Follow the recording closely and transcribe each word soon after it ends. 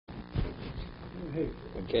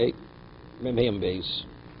Okay, Memheim base.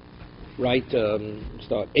 Right,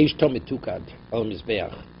 start. Eish Tomit Tukad al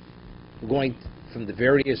Mizbeach. We're going from the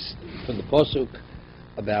pasuk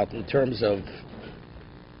about in terms of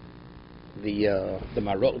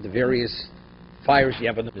the various fires you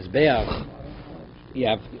have on the Mizbeach. You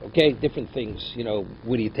have different things.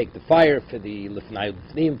 Where do you take the fire for the Lifnai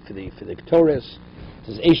Lifnim, for the Ketores? It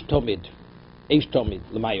says Eish Tomid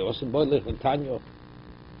L'Mayos and Boy Lechantanyo.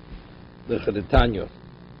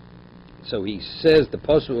 So he says the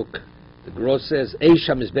pasuk. The Gross says, Eish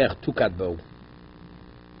HaMizbech Tukad Bo.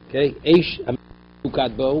 Okay? Eish HaMizbech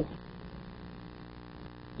Tukad Bo.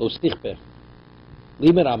 Lo Stichbe.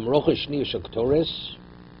 Limer Amrocha Shniya Shel Ktores.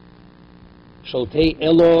 Sholtei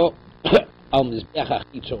Elo Al Mizbech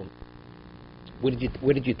HaChitzon.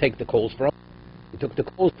 Where did you take the coals from? You took the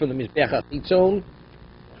coals from the Mizbech HaChitzon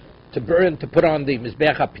to put on the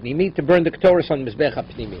Mizbech HaPnimi, to burn the Ktores on the Mizbech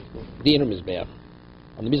HaPnimi. The inner Mizbech.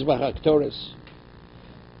 On the Mizbech HaKtores.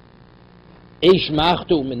 Eish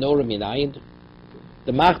Machtu Menorah Minayin,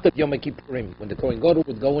 the Macht of Yom Kippurim, when the Kohen Gadol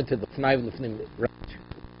would go into the Fnai Lefnim, right?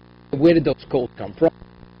 Where did those coals come from?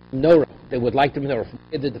 Menorah. They would like the Menorah.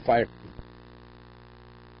 Where did the fire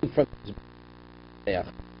come from?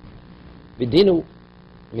 Vidinu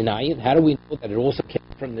Minayin. How do we know that it also came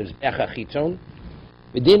from the Mizbech HaChitzon?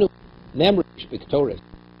 Vidinu Nemra Eish B'Ktores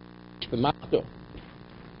B'Machtu.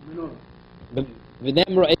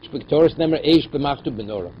 V'nemra eish b'ktoris, nemra eish b'machtu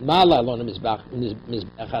b'nora. Mala alon mizbech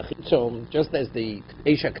hachitzon, just as the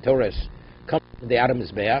eish haktoris comes from the Adam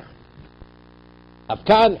mizbech.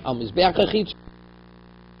 Afkan al mizbech hachitzon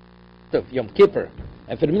of Yom Kippur,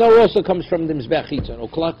 and for the menorah also comes from the mizbech hachitzon. O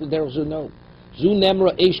klak der zu no. Zu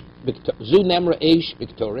nemra eish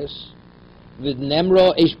b'ktoris,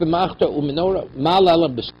 v'nemra eish b'machtu u'menora. Mala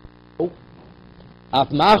alon b'somachlo, af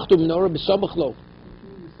machtu b'nora b'somachlo.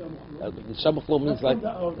 Samachlo means like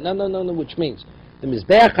no, which means the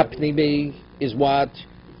Mizbeach HaPnimi is what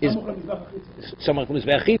is Samach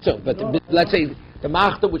Mizbeach Chitzon, but let's say the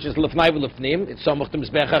Machta, which is Lefnai V'Lefnim, it's Samach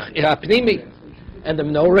Mizbeach HaPnimi, and the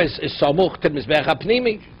Menorah is Samach to Mizbeach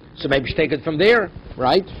HaPnimi. So maybe you take it from there,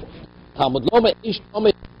 right? Talmud Loma Ish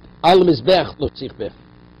Tomid Al Mizbeach Lo Tzich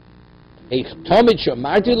Eich Tomid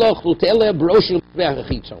Shomarti Loch L'Tele Broshel Mizbeach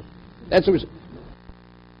HaChitzon. That's what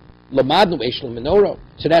Lamadnu Eish Menorah.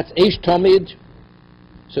 So that's Eish Tomid.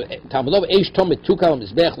 So Talmud Eish Tomid Tukal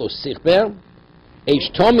Mizbech Lo Sichber. Eish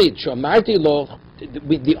Tomid Shomarti Lo.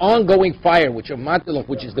 The ongoing fire, which is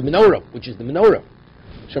the menorah,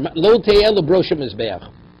 Lo Te'el Brosha Mizbech.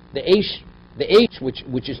 The Eish,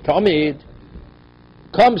 which is Tomid,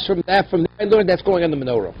 comes from that. From I learned that's going on the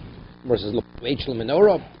menorah. Versus Eish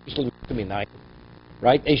Menorah, Eish Menorah,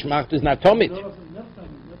 right? Eish Macht is not Tomid.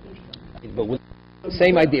 But with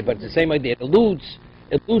same idea, but it's the same idea. It alludes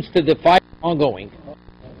to the fire ongoing,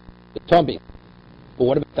 the Tobit. But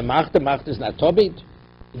what about the Macht? The Macht is not Tobit.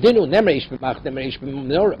 Dinu nemer ish b'macht, nemer ish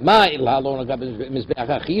b'menorah. Ma ilalon agab mizbeach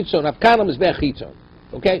hachitzon, avkana mizbeach hachitzon.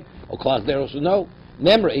 Okay? O klach there also no.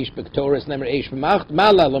 Nemer ish b'ktoris, nemer ish b'macht.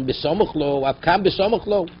 Ma ilalon b'somachlo, avkan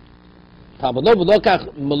b'somachlo. Talmud lo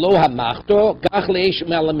v'lokach melo hamachto, gach leish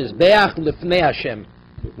me'ala mizbeach lefnei Hashem.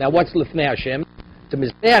 Now what's lefnei Hashem? The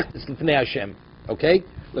mizbeach is lefnei Hashem. Okay,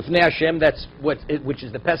 Lefnei Hashem, that's which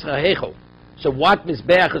is the Pesach HaHechel. So what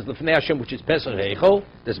Mizbeach is Lefnei Hashem, which is Pesach HaHechel?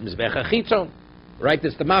 That's Mizbeach HaChitzon, right?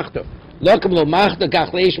 That's the Machto. Lokem lo Machto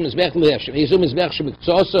gach leish Mizbeach Lefnei Hashem. Yizu Mizbeach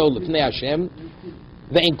shemikzoso Lefnei Hashem,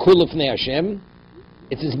 ve'en kul Lefnei Hashem.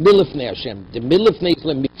 It is mil Lefnei Hashem. The mil Lefnei is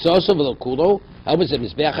lemikzoso v'lo kulo. How is it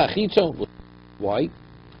Mizbeach HaChitzon? Why?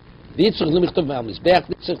 V'yitzach l'michtav ma'al Mizbeach,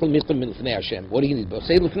 v'yitzach l'michtav min Lefnei Hashem. What do you need?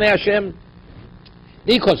 Say Lefnei Hashem.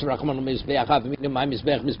 Because Rachmano Mizbeach HaPnimi, my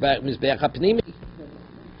Mizbeach HaPnimi.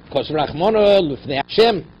 Because Rachmano Lefnei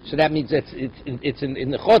Hashem. So that means it's in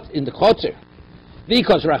the Chotzer.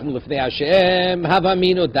 Because Rachmano Lefnei Hashem,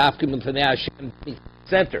 Havamino Dafkim Lefnei Hashem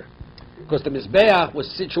center. Because the Mizbeach was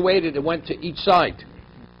situated, it went to each side.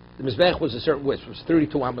 The Mizbeach was a certain width, was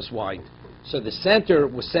 32 amos wide. So the center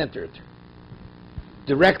was centered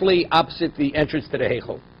directly opposite the entrance to the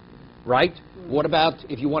Heichel. Right? What about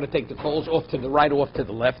if you want to take the coals off to the right, off to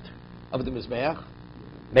the left of the Mizbeach?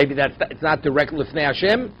 Maybe it's not directly Lefnei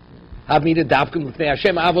Hashem. Havmina Davkim Lefnei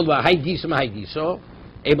Hashem. Avol v'haydiso mahaydiso.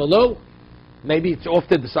 Emolo. Maybe it's off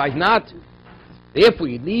to the side, not. Therefore,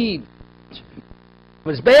 you need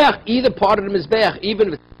Mizbeach, either part of the Mizbeach, even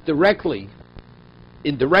if it's directly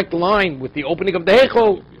in direct line with the opening of the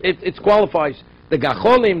Heichel, it qualifies. The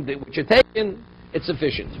Gacholim, which are taken, it's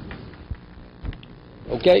sufficient.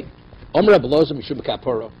 Okay? Omer Abelozah Mishum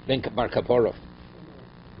Kaporo, Ben Bar Kaporo.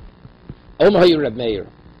 Omer Hayu Reb Meir.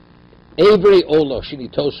 Every Olo Shini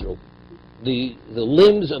Tosru. the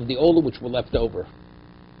limbs of the ola which were left over,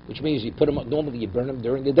 which means you put them up, normally you burn them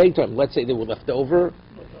during the daytime. Let's say they were left over,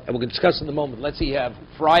 and we're going to discuss in a moment. Let's say you have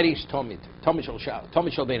Friday's Tomid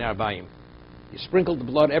Shal Bein Arbayim. You sprinkle the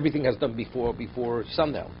blood, everything has done before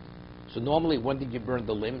sundown. So normally, when did you burn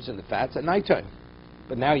the limbs and the fats? At nighttime.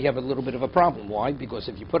 But now you have a little bit of a problem. Why? Because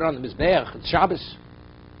if you put it on the Mizbeach, it's Shabbos.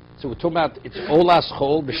 So we're talking about, it's Olas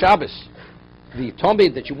Chol B'Shabbos. The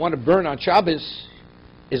Tomid that you want to burn on Shabbos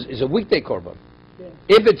is a weekday korban. Yeah.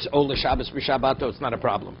 If it's Ola Shabbos B'Shabbato, it's not a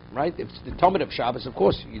problem, right? If it's the Tomid of Shabbos, of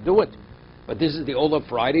course, you do it. But this is the Ola of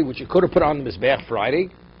Friday, which you could have put on the Mizbeach Friday.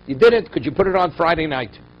 You didn't. Could you put it on Friday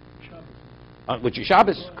night? Which is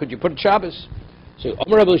Shabbos. Could you put it Shabbos? So,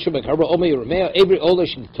 every Ola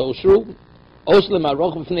Tosru, Oslem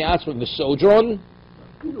Arochim from the Atzma V'Sodron,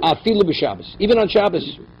 Afilu B'Shabbos. Even on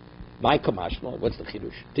Shabbos. My Kamashma, what's the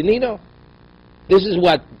Chidush? Tinino. This is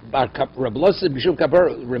what Rabbi Losa B'Shum Kabar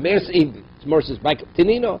Remeir Seim. More says by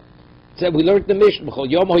Tinino. Said we learned the Mishnah. B'Chol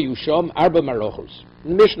Yom HaYusham Arba Marochos.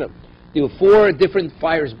 In the Mishnah, there were 4 different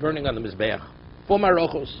fires burning on the Mizbeach. 4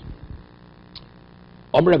 Marochos.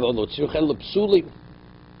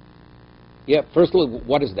 Yeah, first of all,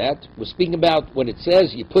 what is that? We're speaking about when it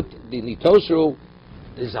says you put the Nitosru,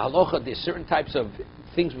 there's halacha, there's certain types of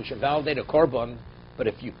things which invalidate a korban, but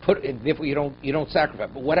if you put it, therefore you don't sacrifice.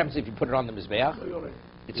 But what happens if you put it on the Mizbeach?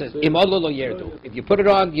 It says, Imalo lo yerdu. If you put it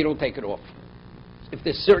on, you don't take it off. If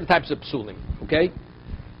there's certain types of psulim, okay?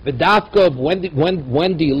 The dafka,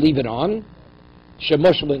 when do you leave it on?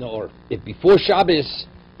 Shemosh or if before Shabbos,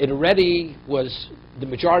 it already was, the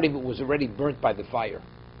majority of it was already burnt by the fire.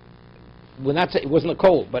 We're not saying it wasn't a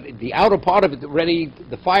coal, but the outer part of it already,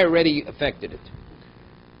 the fire already affected it.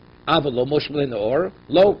 Avalo moshmelin or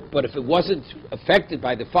low, but if it wasn't affected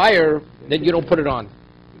by the fire, then you don't put it on.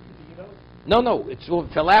 No, it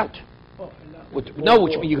fell out. No,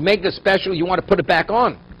 which means you can make the special. You want to put it back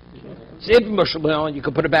on. So if moshmelin, you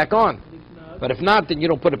can put it back on. But if not, then you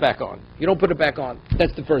don't put it back on. You don't put it back on.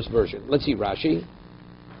 That's the first version. Let's see Rashi.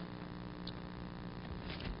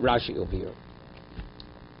 Rashi over here.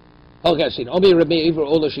 Oh, Garcina. Omi Rabbi Ever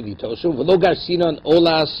Ola Shilitosu. V'lo Garcina on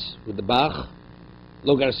Olas with the Bach.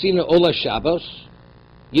 Lo Garcina Ola Shabbos.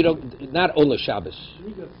 You don't, not Ola Shabbos.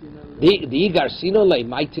 The Garcina le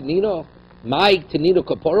Mai Tenino. Mai Tenino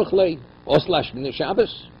Kaporach le. Oslash Nina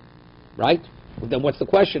Shabbos. Right? Well, then what's the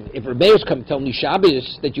question? If Rebbeos come tell me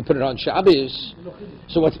Shabbos, that you put it on Shabbos,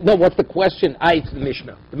 so what's the question? It's the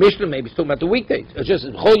Mishnah. The Mishnah maybe is talking about the weekdays. It's just,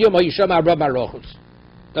 Chol Yom HaYisham Arba Marochos.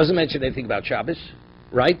 Doesn't mention anything about Shabbos,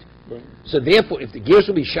 right? So therefore, if the gears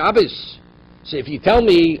will be Shabbos, so if you tell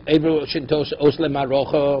me, Ever Shintos Osle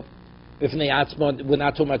Marocho, if Neatzma, we're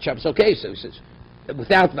not talking about Shabbos, okay, so he says,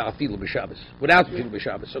 without Va'afilu B'Shabbos, without Afilu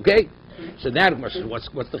B'Shabbos, okay? So now,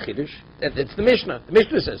 what's the Chiddush? It's the Mishnah. The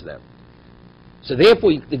Mishnah says that. So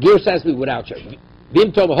therefore, the gear has to be without Shabbos.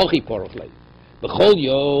 Bim Tov Hochi Porochle. B'chol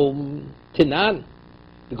Yom Tinan.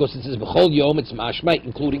 Because it says B'chol Yom, it's Mashma,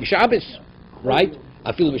 including Shabbos, right?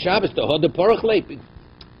 Afilu B'Shabbos, the Hod Porochle.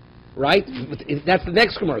 Right? That's the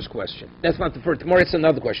next Gemara's question. That's not the first. Tomorrow it's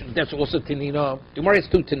another question. That's also Tanina. Tomorrow it's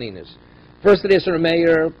 2 Taninas. First it is a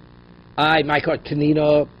Meir, Michael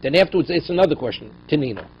Tanina. Then afterwards it's another question.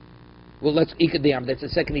 Tanina. Well, let's Ikadam. That's the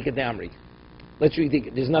second Ikadamri. Let's read.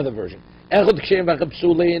 There's another version. Echad Kshem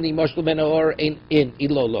V'Chapsule and Imoshel Ben Or in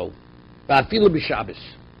Ilolo. Va'afilu B'Shabbos.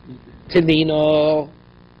 Tanina.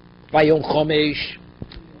 Vayom Chomesh.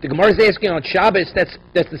 The Gemara is asking on Shabbos. That's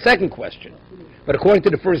the second question. But according to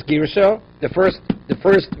the first Girsa, the first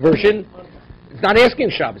version, it's not asking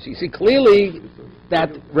Shabbos. You see clearly that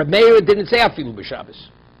Reb Meir didn't say Afilu B'Shabbos.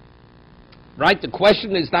 Right? The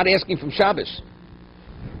question is not asking from Shabbos.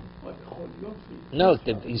 No,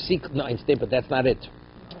 you see, no, instead, but that's not it.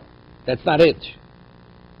 That's not it.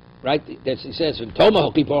 Right? That's, he says, that's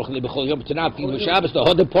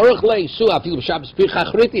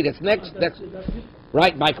next. That's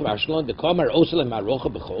right. Michael Ashlon, the Komer Osel and Marocha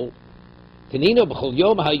B'chol. Tenino b'chol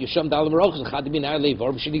yom ha'yusham dalam rochos chad minar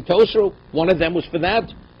leivor b'sheni tosru. One of them was for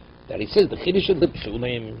that. That he says the chiddush of the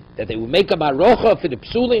psulim, that they would make a marocha for the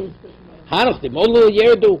psulim. Hanoch demol lo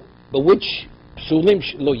yerdu, but which psulim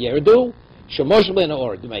lo yerdu? Shemosh ben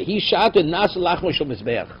or he shot and nas lachmo shel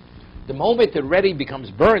mizbeach. The moment it already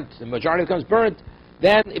becomes burnt, the majority becomes burnt,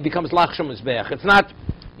 then it becomes lach shel mizbeach. It's not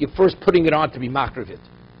you're first putting it on to be makar of it.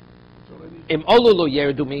 Im olu lo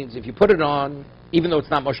yerdu means if you put it on, even though it's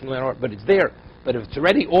not Moshe Lenor, but it's there. But if it's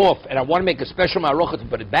already off, and I want to make a special marocha to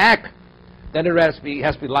put it back, then it has to be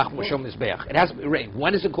Lach Moshe Mizbeach. It has to be rain.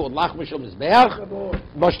 When is it called Lach Moshe Mizbeach?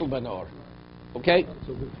 Moshe Lenor. Okay?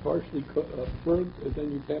 So if it's partially burnt,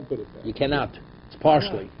 then you can't put it back. You cannot. It's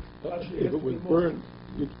partially. If it was burnt,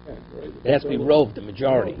 You can't, right? It has to be rove, the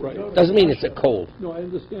majority. Right. Doesn't mean it's a cold. No, I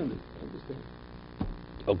understand it.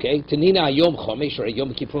 Okay? Tanina Yom Chomesh or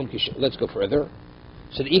Yom Kippurim. Let's go further.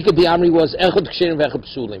 So the Ikad Amri was Echad Ksherim Vechad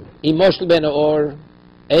Psulim. Imoshel Ben Or,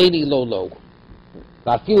 Eini Lo Lo.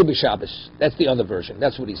 Vafilu B'Shabbos. That's the other version.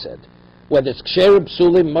 That's what he said. Whether it's Ksherim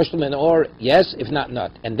Psulim, Moshel Ben Or, yes. If not,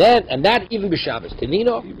 not. And that even B'Shabbos.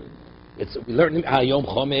 Tanino, we learned Yom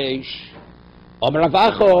Chomesh. Omer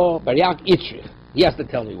Avacho Baryak Itzrich. He has to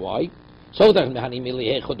tell me why. So that Mehani Mili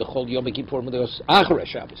Echad the Chol Yom Kippurim Medos Achar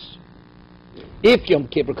Shabbos. If Yom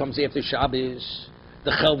Kippur comes after Shabbos,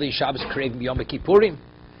 the Chelvi Shabbos craving Yom Kippurim.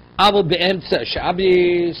 Avol be'emtza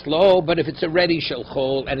Shabbos lo, but if it's already Shel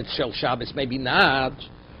Chol and it's Shel Shabbos, maybe not.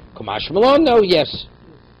 Kamash Malon, no, yes.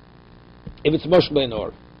 If it's Moshe Ben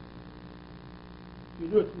Or. You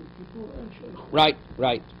do it with Kippur and Shel Chol.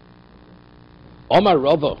 Right. Omar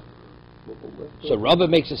Rava. So Rava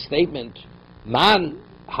makes a statement. Man,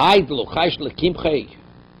 haid lo chaysh lekimchei.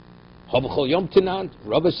 Havachol Yom Tenant.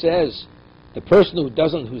 Rava says, the person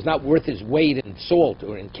who's not worth his weight in salt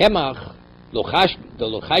or in kemach, lo chaysh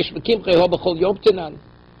lekimchei havachol Yom Tenant.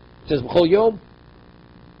 It says b'chol Yom.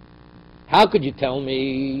 How could you tell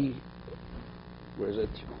me? Where is it?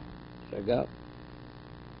 Check out.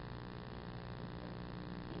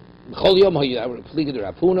 B'chol Yom hayu pligid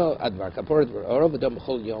rapuna advar kaporet v'orov v'dom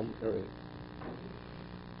b'chol Yom.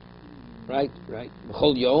 Right.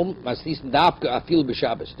 B'chol Yom masnis dafka afil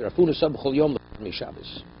b'Shabbos. The rapuna sub b'chol Yom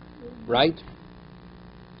m'Shabbos. Right?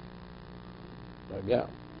 There we go.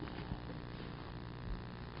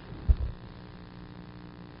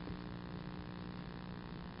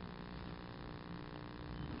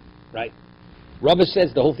 Right. Rava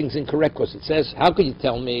says the whole thing's incorrect because it says, how could you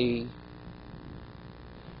tell me?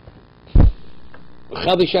 That's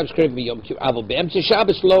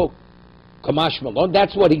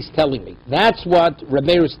what he's telling me. That's what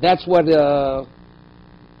Ramirez, that's what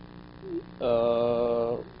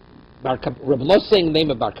Rabbi Lo's saying the name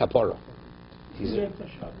of Bar Kapora.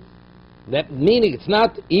 That meaning it's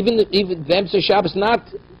not even Vemsa Shabbos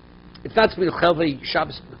it's not Chelvei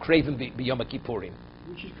Shabbos craving Yom Kippurim.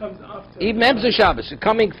 Which comes after. Even Vemsa Shabbos,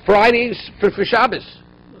 coming Fridays for Shabbos.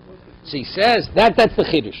 So he says that's the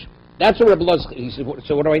Chiddush. That's what Rabbi Lo's. He said,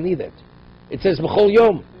 so what do I need it? It says B'chol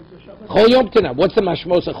Yom. Chol Yom Tana. What's the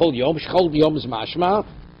mashmos of Chol Yom? Chol Yom is mashma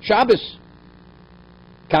Shabbos.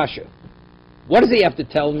 Kasha. What does he have to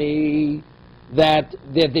tell me that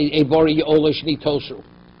the Evori Olish Nitosru?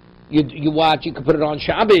 You watch, you can put it on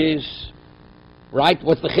Shabbos, right?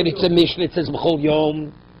 What's the Chiddush Mishnah? It says B'chol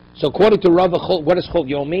Yom. So according to Rava, what does Chol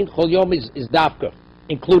Yom mean? Chol Yom is Dafka,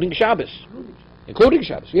 including Shabbos. Including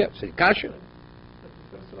Shabbos, yeah. So Kasha.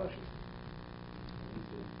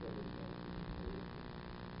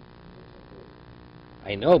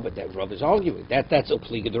 I know, but that Rav is arguing. That's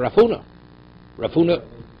Upliga de Rafuna. Rafuna.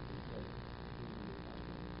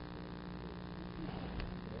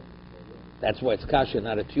 That's why it's kasha,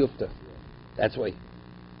 not a tiyufta. That's why.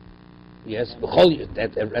 Yes,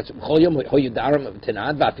 that's b'chol yom hoyudarim of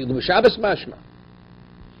tenad v'afilu b'Shabbos mashma.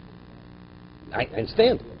 I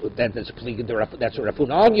understand. That's Upliga de Rafuna. That's what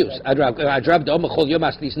Rafuna argues. Adrab dom b'chol yom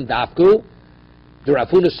aslisen dafku. The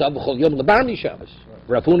Rafuna sub b'chol yom lebarni Shabbos.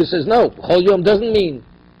 Rafuna says no. Chol Yom doesn't mean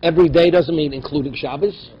every day, doesn't mean including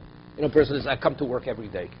Shabbos. You know, a person says, I come to work every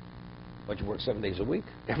day. But you work 7 days a week?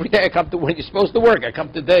 Every day I come to when you're supposed to work, I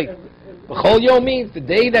come today. Chol Yom means the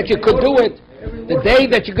day that you could do it. The day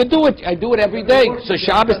that you could do it, I do it every day. So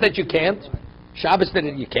Shabbos that you can't,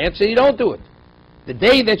 so you don't do it. The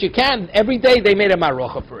day that you can, every day they made a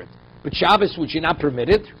marocha for it. But Shabbos, which you're not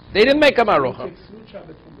permitted, they didn't make a marocha.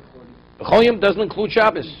 Chol Yom doesn't include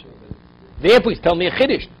Shabbos. Therefore, he's telling me a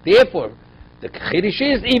chiddush. Therefore, the chiddush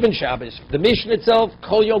is even Shabbos. The Mishnah itself,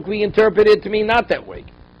 Chol Yom, we interpret it to mean not that way.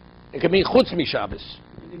 It can mean chutz mi Shabbos.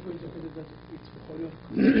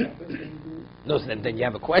 No, so then you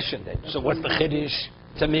have a question. Then, so what's the chiddush?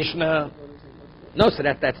 It's a Mishnah. No, so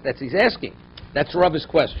that's he's asking. That's Rava's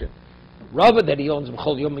question. Rava that he owns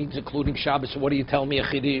Chol Yom means including Shabbos. So what do you tell me a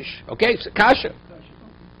chiddush? Okay, so kasha.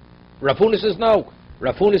 Rafuna says no.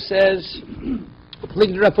 Rafuna says,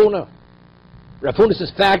 Rafuna. Rafuna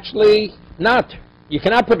says factually, not. You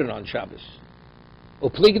cannot put it on Shabbos.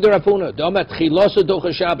 Uplig de Rafuna, domat chilosa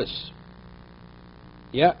docha Shabbos.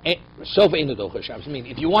 Yeah, sofa in the docha Shabbos. I mean,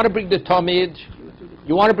 if you want to bring the Talmud,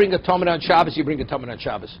 on Shabbos, you bring the Talmud on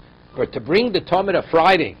Shabbos. But to bring the Talmud on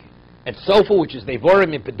Friday, and sofa, which is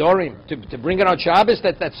Devorim and Pedorim, to bring it on Shabbos,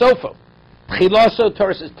 that's sofa. Chilosa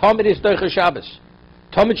Torah says Talmud is docha Shabbos.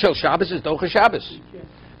 Talmud shel Shabbos is docha Shabbos.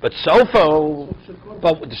 But Sofo,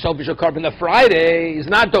 but the Sofa shall carve on the Friday is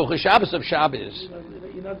not Docha Shabbos of Shabbos.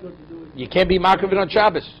 You can't be makriv on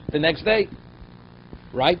Shabbos the next day,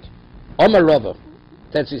 right? Omer Rava.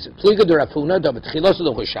 That's his. Pliga de Rafuna, da betchilos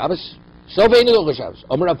doche Shabbos. So veinu doche Shabbos.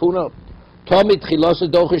 Omer Rafuna, Tomid chilos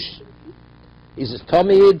doche. He says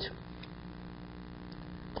Tomid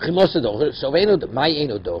chilos doche. So veinu my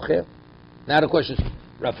eno doche. Now the question is,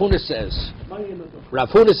 Rafuna says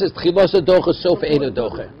chilos doche so veinu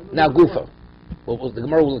doche. Now Gufa. Well, the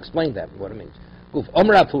Gemara will explain that what it means. Gufa.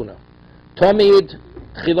 Omer Rafuna, Tomid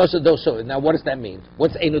chilos doche. Now what does that mean?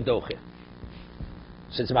 What's eno doche?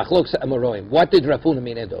 Since Machlokes Amoroim, what did Rafuna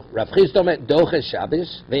mean? Rav Chisda doche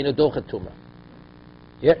Shabbos, veinu doche Tuma.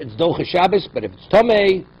 Yeah, it's doche Shabbos, but if it's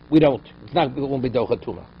Tomei, we don't. It won't be doche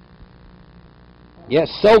Tuma. Yes,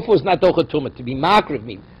 Sofa is not doche Tuma. To be makriv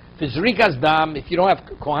mean for Zrikas Dam, if you don't have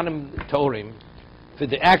Kohanim Torim, for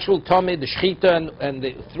the actual Tomei, the Shechita, and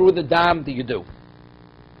through the Dam, you do.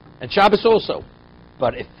 And Shabbos also,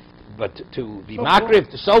 but to be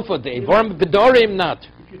makriv, the Sofa, the Evorim Bedorim, not.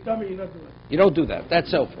 If you tell me, you're not doing it. You don't do that.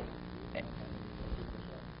 That's Sofa.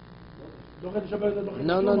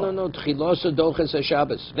 No. Tchilosa doche is a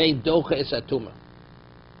Shabbos. Vein doche is a Tuma.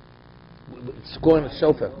 It's going with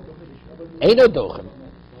Sofa. Ain't no doche.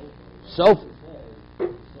 Sofa.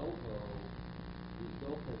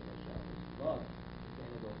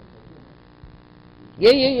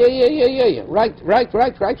 Yeah. Right.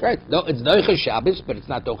 No, it's doche Shabbos, but it's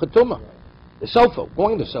not doche Tuma. The Sofa.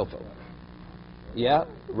 Going to Sofa. Yeah.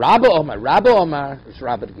 Rabbi Omar, it's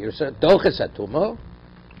Rabbi Girsa, doche satuma.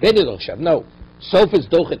 No, Sofa is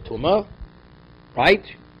doche tuma, right?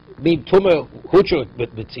 Mean tuma huchu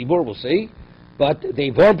b'tzibur, we'll see. But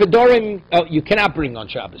the vorm pedorim, you cannot bring on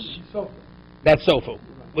Shabbos. That's Sofa.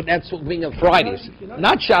 But that's what meaning of Fridays.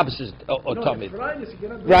 Not Shabbos is Tomid.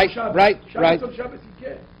 Right.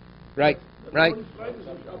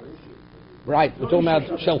 We're talking about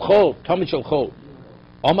Shelchol, Tomid Shelchol.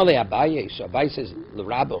 Omale Abaye, so Abaye says,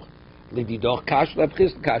 L'Rabo, L'Didoch Kash, Rav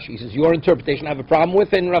Chisda Kash. He says, your interpretation I have a problem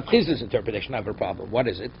with, and Rav Chisda's interpretation I have a problem. What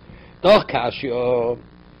is it? Doch Kash,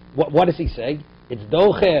 what does he say? It's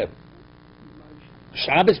Doche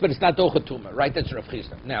Shabbos, but it's not Doche Tuma, right? That's Rav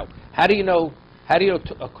Chisda. Now, how do you know a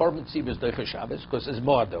Korban Tzibah is Doche Shabbos? Because it's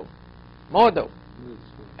Moado.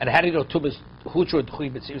 And how do you know Tuma is Huchu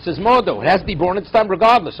D'chuy B'tzibah? It says Moado. It has to be born its time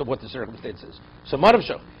regardless of what the circumstance is. So Madav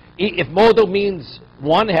Shach. If modo means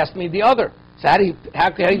one, it has to mean the other. So how do you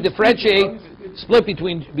differentiate, split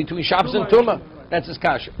between Shabbos and Tuma? That's his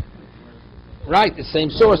kasha. Right, the same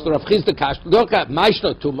source. The Rav Chisda kasha. Look at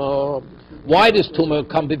Maishno Tuma. Why does Tuma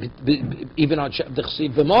come even on Shabbos? The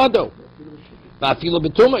Chsiv v'modo. V'afilu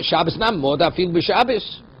b'Tuma. Shabbos not modo. Afilu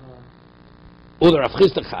b'Shabbos. Or the Rav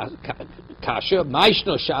Chisda kasha.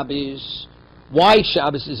 Maishno Shabbos. Why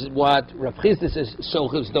Shabbos is what Rav Chisda says?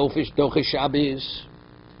 Sochus doche Shabbos.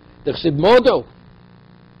 The Chsiv Modo.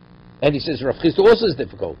 And he says Rav Chisda also is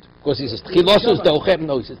difficult. Because he says Tchilos is doche.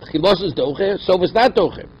 No, he says Tchilos is doche, so was not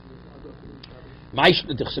doche. Maish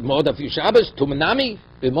the Chsiv Modo afilu Shabbos, Tumanami,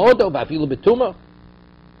 B'modo, V'afilu B'tuma.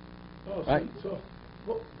 Right? So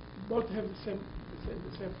both have the same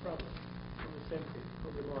problem. The same thing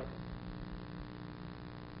for the Modo.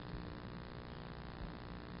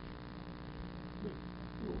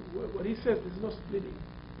 What he says, there's no splitting.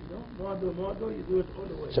 Modo, you do it all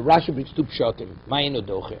the way. So Rashi brings two pshatim. Ma eno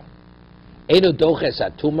doche. Eno doche es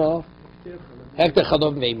atuma. Hekter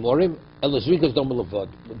chalov meimorim. Elo zrikas dom levod.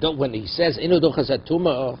 When he says eno doche es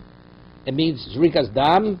atuma, it means zrikas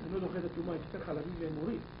dam.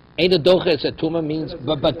 Eno doche es atuma means,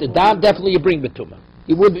 but the dam definitely you bring betuma.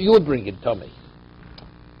 You would bring it tummy.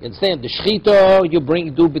 You understand? The shchita you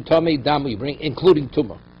do betuma, dam you bring, including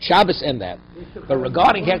tuma. Shabbos and that. But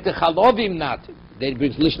regarding hekter chalovim not. They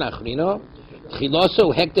brings Lishna Achrino.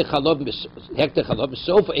 Chiloso hekter chalov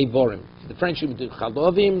sofa evorim. The French between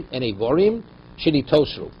chalovim and evorim sheni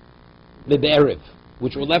tosru be'erev,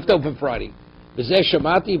 which were left over Friday. B'zeh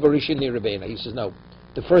shamati v'rishin nirabena. He says no.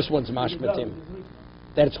 The first one's mashmatim.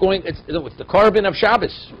 That it's the korban of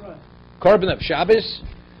Shabbos. Korban of Shabbos.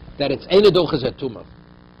 That it's einadochas atuma.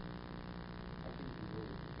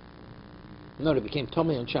 No, it became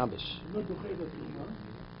Tomei on Shabbos.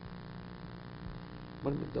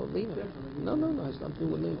 What don't leave it. No, it's nothing to do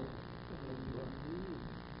with me.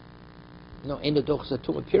 No, ain't a doche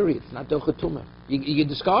tuma. Period. It's not doche tuma. You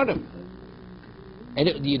discard them,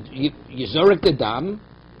 and you zorek the dam,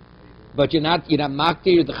 but you're not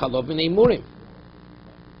maktir the chalov and emurim.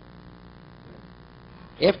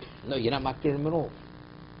 No, you're not maktir them at all.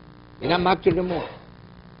 You're not maktir them all.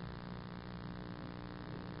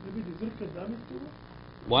 Maybe the zirka dam is tuma.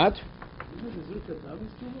 What? Maybe the zirka dam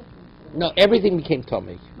is tuma. No, everything became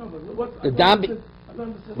tummy. No, but the dam,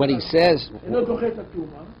 when he says,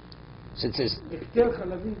 Since it's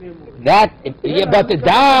that, yeah, but the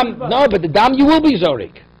dam, no, but the dam you will be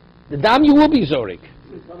zorik. The dam you will be zorik.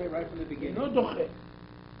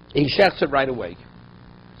 He shechs it right away.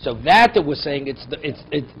 So that we're saying it's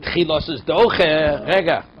tchilos is doche.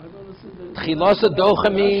 Rega. Tchilos doche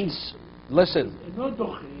means, listen,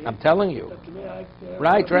 I'm telling you.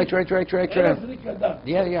 Right. Yeah.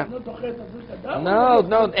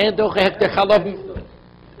 No, and doche hekte chalav.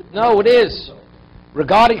 No, it is.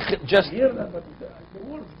 Regarding just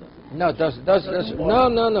no,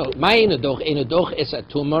 no. My inodoch is a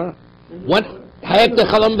tumor. What hekte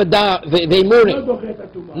chalav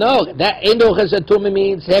veimurim? No, that inodoch is a tumor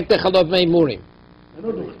means hekte chalav veimurim.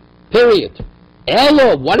 Period.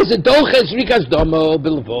 Elo, what is it? Doch es rikas domo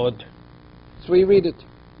bilvod. That's where you read it.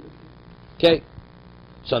 Okay.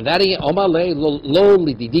 So that omale lo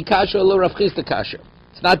lididi kasha lo Rav Chisda kasha.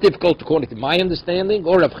 It's not difficult according to my understanding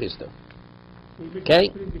or Rav Chisda.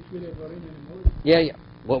 Okay. Yeah.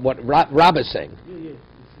 What Rab is saying.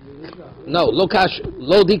 No, lo kasha,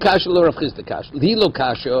 lo di kasha lo Rav Chisda kasha. Li lo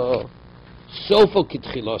kasha, sofo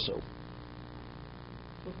kitchiloso.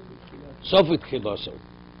 Sofo kitchiloso.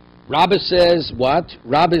 Rabbi says what?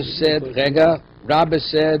 Rabbi said, Rega, Rabbi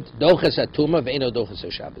said, Doches atuma ve'eno doches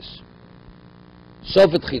ha-Shabbos.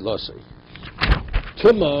 Sofet chilosei.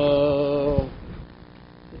 Tuma,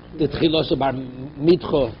 the chilosei bar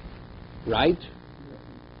mitcho, right?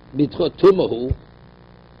 Mitcho tumahu,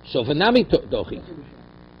 sofet nami dochi.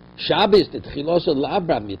 Shabbos, the chilosei la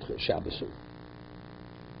bar mitcho Shabbosu.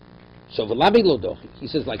 Sofet lami lo dochi. He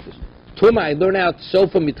says like this. Tuma, I learn out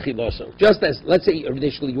sofa mitchiloso. Just as, let's say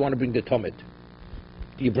initially you want to bring the Talmud.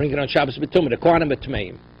 You bring it on Shabbos with Tumah, the Kohanim at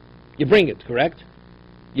Tmeim. You bring it, correct?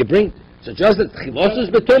 You bring, so just as chilosos is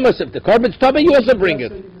betumas, if the carbon's Tumah, you also bring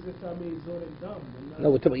it.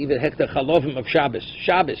 No, we're talking even hektar chalovim of Shabbos.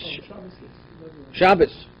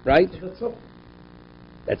 Shabbos, right?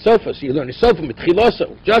 That's sofa, so you learn a sofa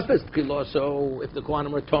mitchiloso. Just as chiloso, if the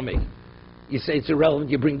Kohanim are Tumah. You say it's irrelevant,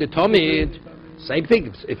 you bring the Talmud. Same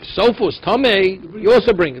thing. If sofa is Tomei, you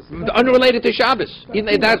also bring it. Unrelated to Shabbos.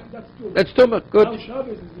 That's Tumah. Good.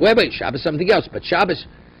 Wait. Shabbos is something else. But Shabbos,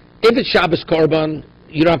 if it's Shabbos Korban,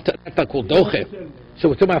 you don't have to, that's not called Doche. So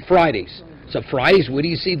we're talking about Fridays. So Fridays, where do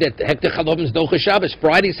you see that Hektar Chalovim is Doche Shabbos?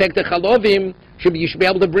 Fridays, Hektar Chalovim, you should be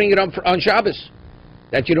able to bring it on Shabbos.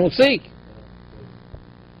 That you don't see.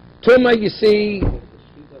 Tumah, you see.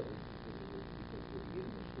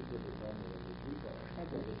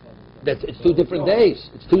 It's 2 different days.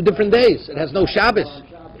 It has no Shabbos.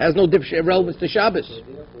 It has no relevance to Shabbos.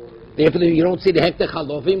 Therefore, you don't see the hektar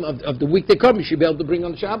chalovim of the week they come. You should be able to bring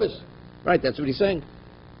on Shabbos. Right, that's what he's saying.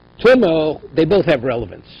 Tumah, they both have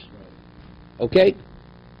relevance. Okay?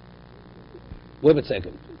 Wait a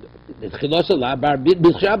second. The tchiloso la bar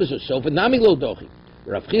bil Shabbos is sofa nami lo dochi.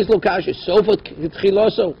 Rav Chisda kash is sofa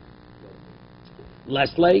tchiloso.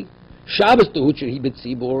 Lastly, Shabbos tuhuchu hi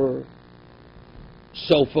betzibor.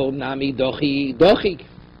 Sofo nami dochi,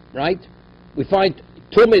 right? We find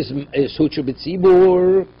Tumah is hutra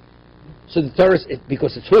b'tzibur, so the Torah is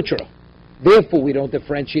because it's hutra. Therefore, we don't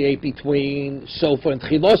differentiate between sofa and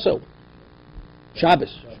chiloso.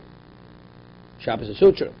 Shabbos is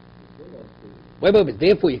hutra. Wait.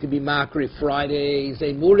 Therefore, you can be makri Fridays,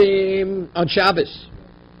 Emurim on Shabbos.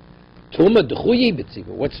 Tumah d'chuyi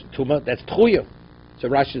b'tzibur. What's Tumah? That's d'chuya. So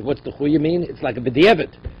Rashi says, what's d'chuya mean? It's like a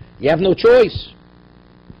b'diavad. You have no choice.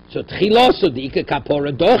 So tchiloso diika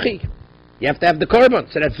kapora dochi. You have to have the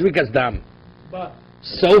korban. So that's rikas dam.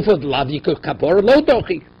 Sofa lavika kapora lo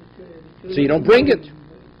dochi. So you don't bring it.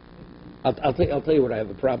 I'll tell you what I have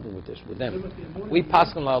a problem with this with them. We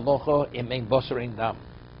paskin la locha imein boser in dam,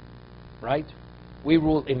 right? We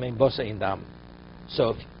rule imein boser in dam.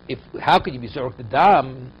 So if how could you be zork the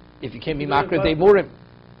dam if you can't be makra de murim?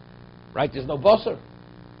 Right? There's no boser.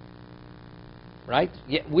 Right?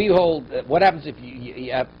 Yeah, we hold. What happens if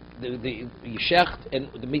you have you shecht and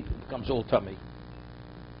the meat becomes all tummy,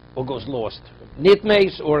 or goes lost?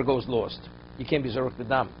 Nitmeis or goes lost. You can't be zoruk the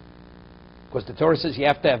dam, because the Torah says you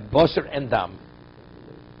have to have boser and dam.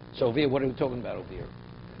 So over here, what are we talking about over here?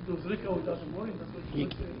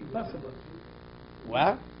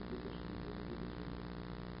 What?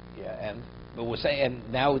 Yeah, but we're saying,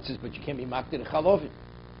 and now it says, but you can't be makdir and chalovim.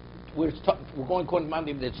 We're going according to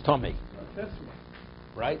Monday, it's tummy.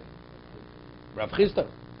 Right? Rav Chisda.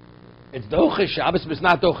 It's doche Shabbos, but it's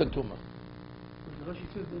not doche Tumah.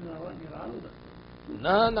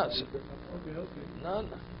 No.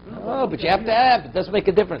 No, but you have to have. It doesn't make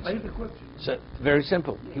a difference. So, very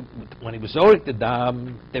simple. When he was Zorik the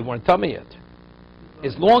Dam, they weren't tummy yet.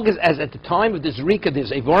 As long as at the time of this Rika,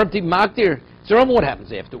 there's a warranty makdir, so what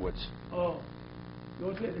happens afterwards?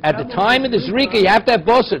 At the time of the Zrika, you have to have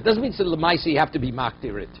Boser. It doesn't mean to Lemaisa you have to be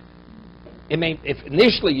Makdir it. It mean, if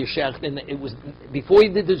initially you Shech, then it was, before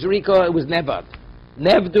you did the Zrika, it was Nevad.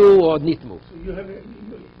 Nevdu or Nitmu.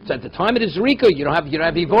 So at the time of the Zrika, you don't have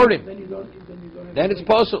Ivorim. Then it's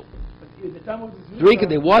Posel. Zrika,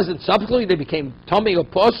 there was, and subsequently they became Tommy or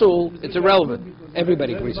Posel, it's irrelevant.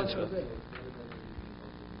 Everybody agrees it's good.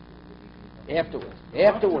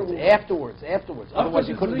 Afterwards. Otherwise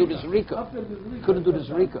you couldn't do the Zrika. You couldn't do the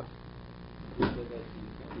Zrika.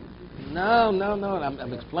 No,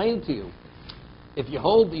 I'm explaining to you. If you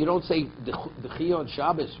hold, you don't say the Chiyah on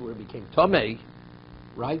Shabbos where it became Tomei,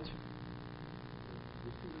 right?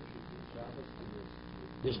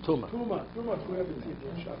 There's Tumah.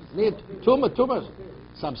 Tumah.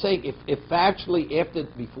 So I'm saying, if actually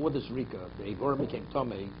before this Rika, the Eivor became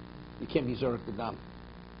Tomei, you can't be Zorek the Dam.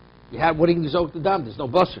 You have, what do you Zorek the Dam? There's no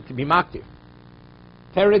Basar to be Maktir.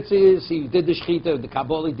 Teretz is, he did the Shechita, the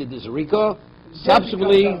Kabbalah did the Zerika,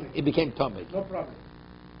 subsequently it became Tomei. No problem.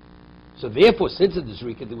 So therefore, since it is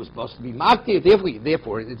Rika, there was supposed to be Maktir,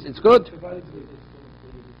 therefore it's good.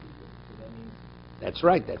 That's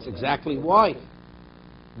right, that's exactly why.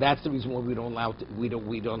 That's the reason why we don't allow it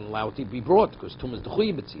to be brought, because Tum is the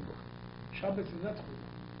Chuy B'tzibur. Shabbos is not Chuy.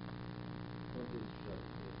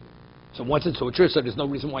 So once it's Hutra, so there's no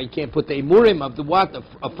reason why you can't put the Emurim of the what?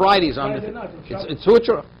 Of Fridays on the... It's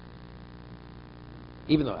Hutra.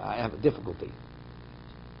 Even though I have a difficulty.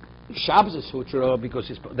 Shabbos is Hutra because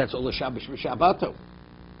that's all the Shabbos Shabbato.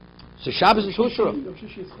 So Shabbos is Hutra.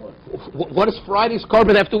 What does Friday's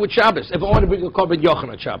Korban have to do with Shabbos? If I want to bring a Korban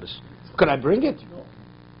Yochanan on Shabbos, could I bring it? No.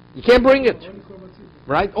 You can't bring it.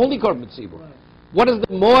 Right? Only Korban Tzibur. Right. What does the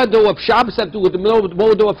Moado of Shabbos have to do with the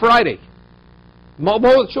Moado of Friday?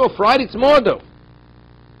 Sure, Friday it's Moado.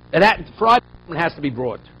 And that Friday has to be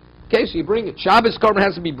brought. Okay, so you bring it. Shabbos Korban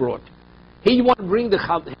has to be brought. Here you want to bring the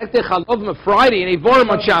Hekter Chalovim of Friday and Evorim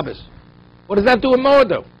on Shabbos. What does that do with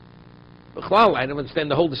Moado? Well, I don't understand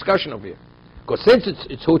the whole discussion over here. Because since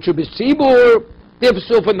it's Hutra B'Tzibur, therefore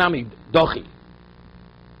Sofa Nami Dochi.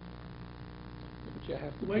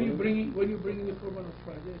 When you bring the Korban on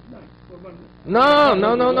Friday at night.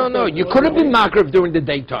 No. You could have been Makrav during the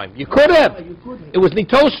daytime. You could have. It was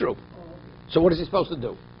Nitosru. So what is he supposed to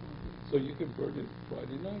do? So you can burn it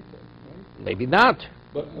Friday night then, right? Maybe not.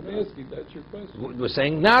 But I'm asking, that's your question. We're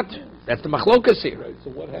saying not. That's the machlokas here. Right,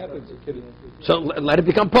 so what happens? So let it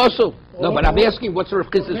become possible. No, but I'm asking what's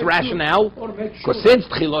Rav Chisda's rationale? Because since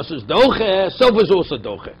Tchilos is doche, so was also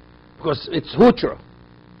doche. Because it's Hutra.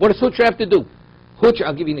 What does Hutra have to do? Hutra,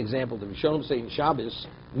 I'll give you an example. The Rishonim say in Shabbos,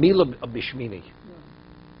 Mila Bishmini.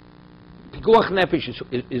 Pikuach Nefesh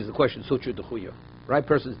is the question, Hutra Dechuya. Right?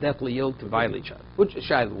 Person is deathly ill to violate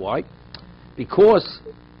Shabbos. Why? Because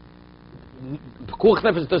Pikuach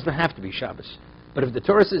Nefesh doesn't have to be Shabbos. But if the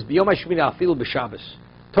Torah says, B'yom HaShmini Afilu B'Shabbos,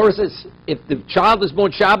 Torah says, if the child is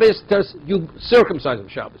born Shabbos, you circumcise him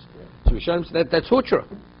Shabbos. So Rishonim say that's Hutra.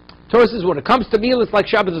 Torah says when it comes to meal, it's like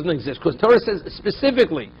Shabbos doesn't exist, because Torah says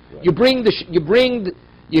specifically you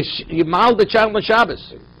mal the child on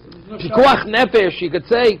Shabbos. Pikuach nefesh, you could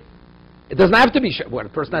say it doesn't have to be Shabbos. Well, a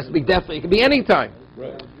person has to be definitely. It can be any time.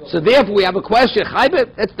 Right. So therefore, we have a question.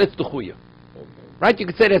 Chaybet, that's the chuya, right? You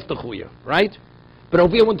could say that's the chuya, right? But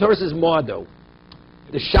over here, when Torah says moado,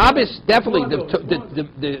 the Shabbos definitely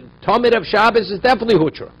the Talmud of Shabbos is definitely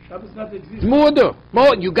Hutra. Shabbos not exist. It's Moado.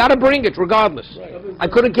 You got to bring it regardless. Right. I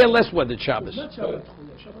couldn't care less whether it's Shabbos. It's not Shabbos.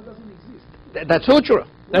 Shabbos doesn't exist. That's Hutra.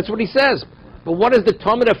 That's what he says. But what is the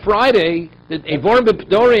Talmud of Friday? The Evorim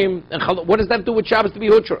B'Pdorim, and what does that do with Shabbos to be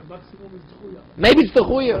Hutra? Maximum is Chuya. Maybe it's the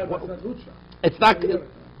Chuya. It's not Hutra. It's not.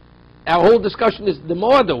 Our whole discussion is the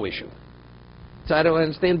Moado issue. So I don't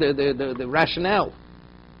understand the rationale.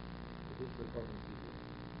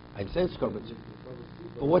 I said Korban.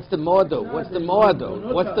 But what's the Moado? What's the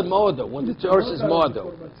Moado? What's the Moado? When the Torah says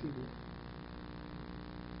Moado.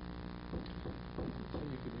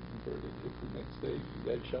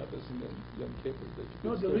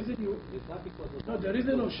 No, the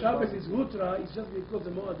reason of Shabbos is Hutra is just because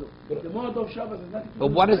the Moado. The Moado of Shabbos is not.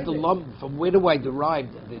 But what is the lump? From where do I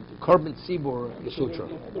derive the Korban Tzibur is Hutra?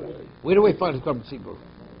 Where do I find the Korban Tzibur?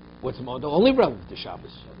 What's the Moado? Only relevant to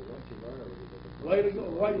Shabbos. Why?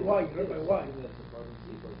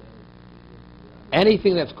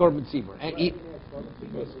 Anything that's Korban Tzibur,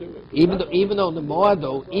 even though the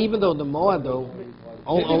Moado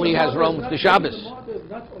only has relevance to Shabbos.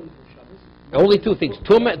 Only two things: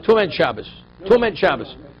 Tumah and Shabbos. Tumah and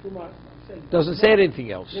Shabbos. Doesn't say anything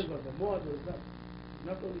else. Yes, but the Moado is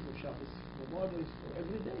not only for Shabbos. The Moado is for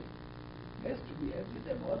every day. It has to be every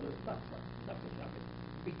day. Moado is not for Shabbos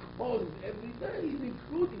because every day is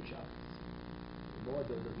including Shabbos.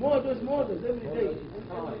 Moados, every day.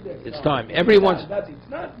 It's time. Everyone's... That's it. It's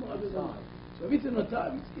not Moados time. So if it's in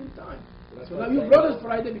time, it's in time. So now you brought us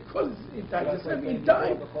Friday because it's in time. The same in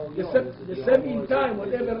time. The same in time,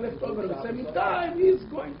 whatever left over, the same in time is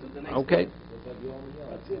going to the next Okay. one.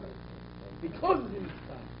 That's it. Because it's in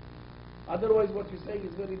time. Otherwise, what you're saying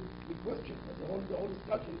is very big question. The whole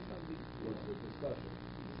discussion is not big. It's a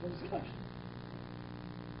discussion.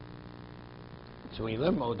 So when you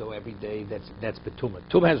learn Modo every day, that's Betuma.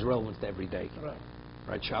 Tumah has relevance to every day. Right.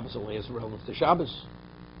 Right? Shabbos only has relevance to Shabbos.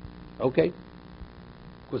 Okay?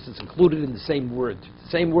 Because it's included in the same word.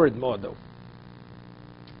 Same word, Modo.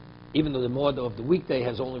 Even though the Modo of the weekday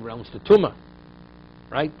has only relevance to Tumah.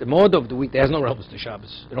 Right? The Modo of the weekday has no relevance to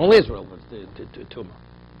Shabbos. It only has relevance to Tumah.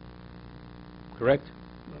 Correct?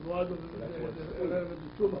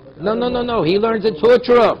 No. He learns in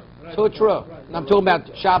Tutra. And I'm talking about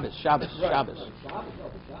Shabbos.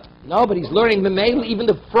 No, but he's learning Memel. Even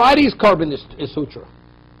the Friday's carbon is Sutra.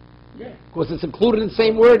 Yeah. Because it's included in the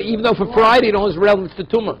same word, even though for Friday it only has relevance to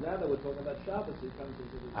Tumah. Now that we're talking about Shabbos, he comes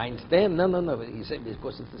into the... I understand. No. But he said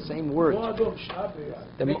because it's the same word.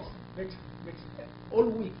 Makes all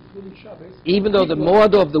week, including Shabbos. Even though the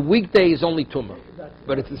Moado of the weekday is only Tumah.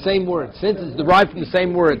 But it's the same word. Since it's derived from the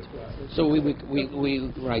same word. So we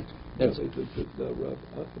right. That's Rav,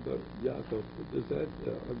 about Yaakov, does that,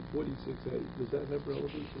 on 46a, does that have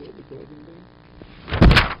relevance to what we're talking about?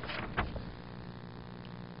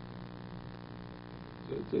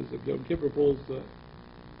 So it says if Yom Kippur falls the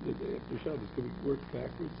day after Shabbos, can we work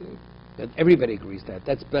backwards then? that everybody agrees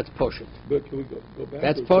that's Poshet. But can we go backwards?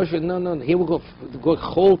 That's Poshet. No. Here we'll go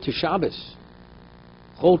Chol to Shabbos.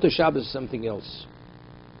 Chol to Shabbos is something else.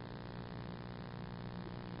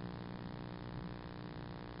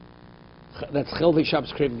 That's Chel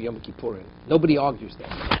Shabbos Krevim Yom Kippurim. Nobody argues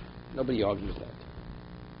that.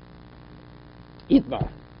 Itmar.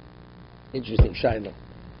 Interesting Shaila.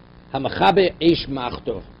 Hamachabe Eish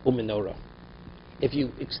Machto Umenorah. If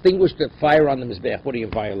you extinguish the fire on the Mizbech, what are you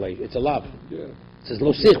in violation? It's a lav. Yeah. It says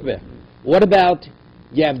Lo Sichbe. What about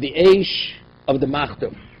you have the Eish of the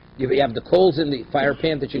Machto? You have the coals in the fire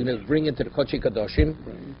pan that you're going to bring into the Kodesh Kadoshim,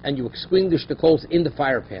 and you extinguish the coals in the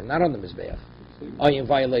fire pan, not on the Mizbech. Are you in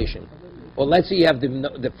violation? Or let's say you have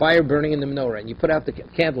the fire burning in the menorah, and you put out the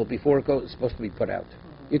candle before it's supposed to be put out.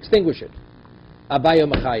 You extinguish it. Abayo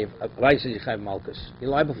Machayev. Abayo says Yechayev Malkus.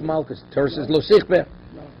 You're liable for Malkus. Torah says Lo Sichbe.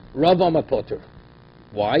 Rav Amapoter.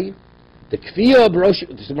 Why? The Kviya Barosh.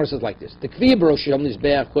 The Gemara says like this: the Kviya Barosh Yom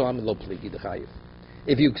Mizbeach Kol Am Lo Pligi Dechayev.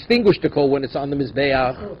 If you extinguish the coal when it's on the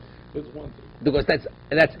Mizbeach, because that's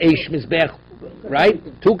Eish Mizbeach, right?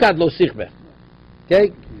 Tukad Lo Sichbe.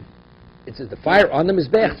 Okay. It says the fire on the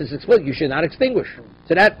Mizbech is exploded. You should not extinguish.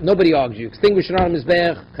 So that, nobody argues. You extinguish it on the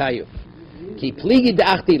Mizbech, chayu. Ki pligi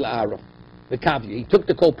da'achti la'aro. He took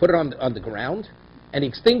the coal, put it on the ground, and he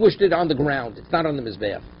extinguished it on the ground. It's not on the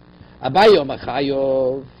Mizbech. Abayo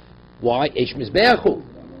machayov. Why? Eish Mizbechu.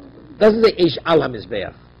 Doesn't say Eish al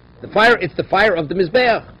ha-Mizbech. The fire, it's the fire of the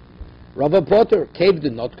Mizbech. Rava Potter, Kev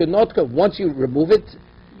de Notka. Once you remove it,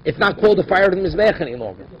 it's not called the fire of the Mizbech any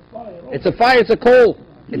longer. It's a fire, it's a coal.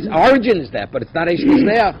 Its origin is that, but it's not Eish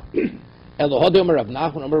Mizbeach.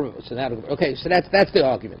 Okay, so that's the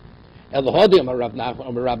argument. Rav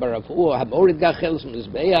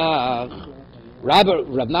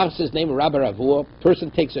Nachman's name, Rabbi Ravua.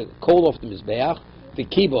 Person takes a coal off the Mizbeach,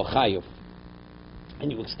 v'kibo chayuv,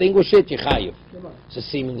 and you extinguish it, you chayuv. So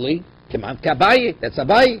seemingly, Kemant Kabayi, that's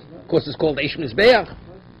Abayi. Of course, it's called Eish Mizbeach.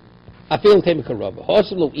 Afil Temika Rabba.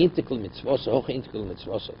 Hoselu intikul mitzvosa, hoch intikul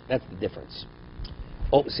mitzvosa. That's the difference.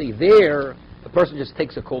 Oh, see, there, the person just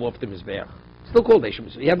takes a coal off the Mizbeach. Still called Eish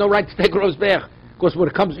Mizbeach. You have no right to take a Mizbeach. Of course, when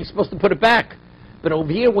it comes, you're supposed to put it back. But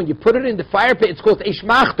over here, when you put it in the fire pit, it's called Eish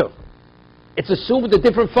Machto. It's assumed with a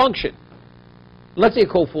different function. Let's say a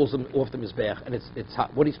coal falls off the Mizbeach, and it's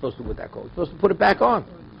hot. What are you supposed to do with that coal? You're supposed to put it back on.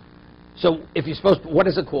 So, if you're supposed to, what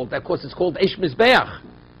is it called? That course, it's called Eish Mizbeach.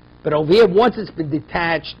 But over here, once it's been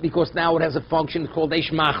detached, because now it has a function, it's called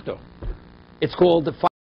Eish Machto. It's called the